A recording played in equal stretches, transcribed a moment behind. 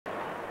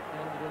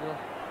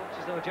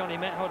as though Johnny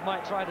Metgod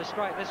might try to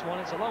strike this one.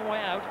 It's a long way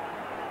out.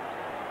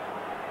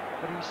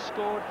 But he's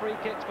scored free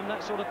kicks from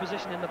that sort of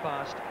position in the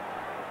past.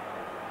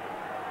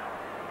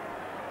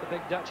 The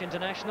big Dutch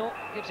international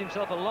gives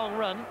himself a long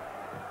run.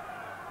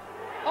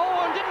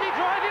 Oh, and didn't he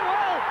drive it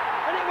well?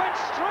 And it went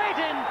straight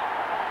in.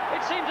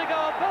 It seemed to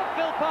go above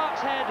Phil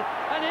Park's head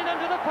and in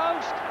under the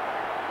post.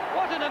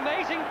 What an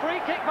amazing free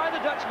kick by the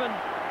Dutchman.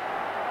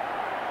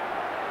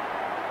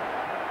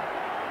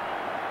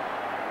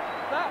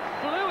 That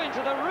flew into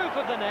the roof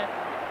of the net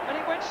and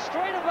it went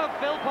straight above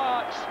Phil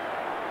Park's.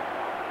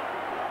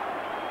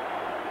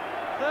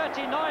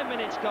 39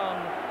 minutes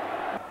gone.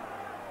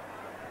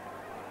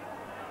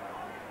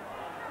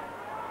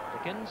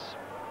 Dickens.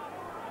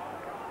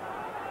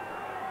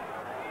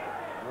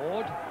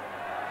 Ward.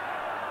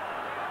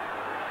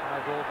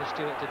 High ball for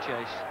Stewart to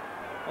chase.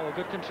 Oh,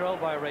 good control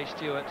by Ray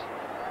Stewart.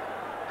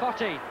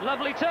 Cotty,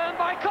 lovely turn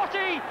by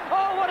Cotty!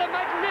 Oh, what a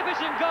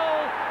magnificent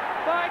goal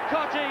by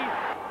Cotty!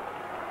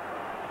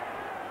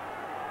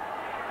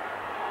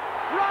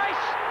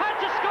 Rice had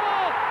to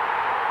score!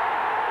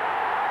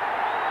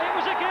 It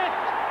was a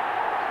gift!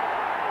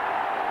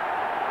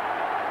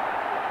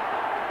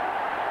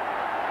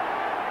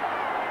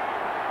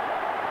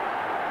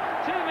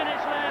 Two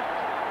minutes left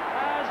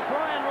as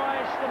Brian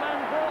Rice, the man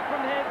bought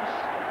from Hibs,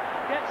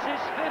 gets his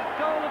 5th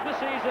goal of the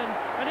season,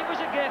 and it was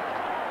a gift.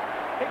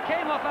 It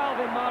came off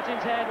Alvin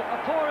Martin's head, a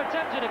poor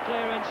attempt at a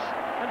clearance,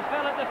 and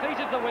fell at the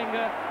feet of the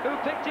winger, who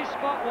picked his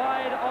spot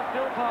wide off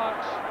Phil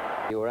Parkes.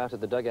 You were out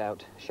of the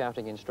dugout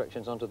shouting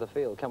instructions onto the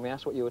field. Can we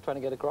ask what you were trying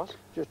to get across?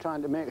 Just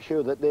trying to make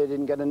sure that they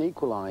didn't get an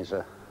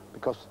equaliser,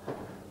 because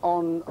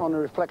on a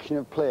reflection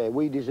of play,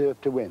 we deserve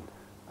to win.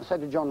 I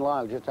said to John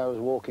Lyle just as I was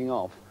walking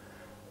off,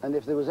 and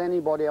if there was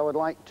anybody I would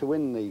like to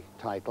win the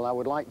title, I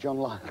would like John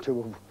Lyle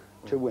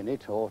to win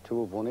it, or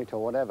to have won it,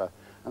 or whatever.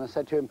 And I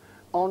said to him,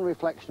 on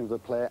reflection of the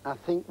play, I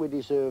think we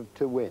deserve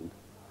to win.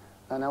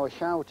 And I was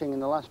shouting in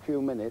the last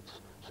few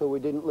minutes, so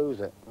we didn't lose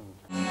it.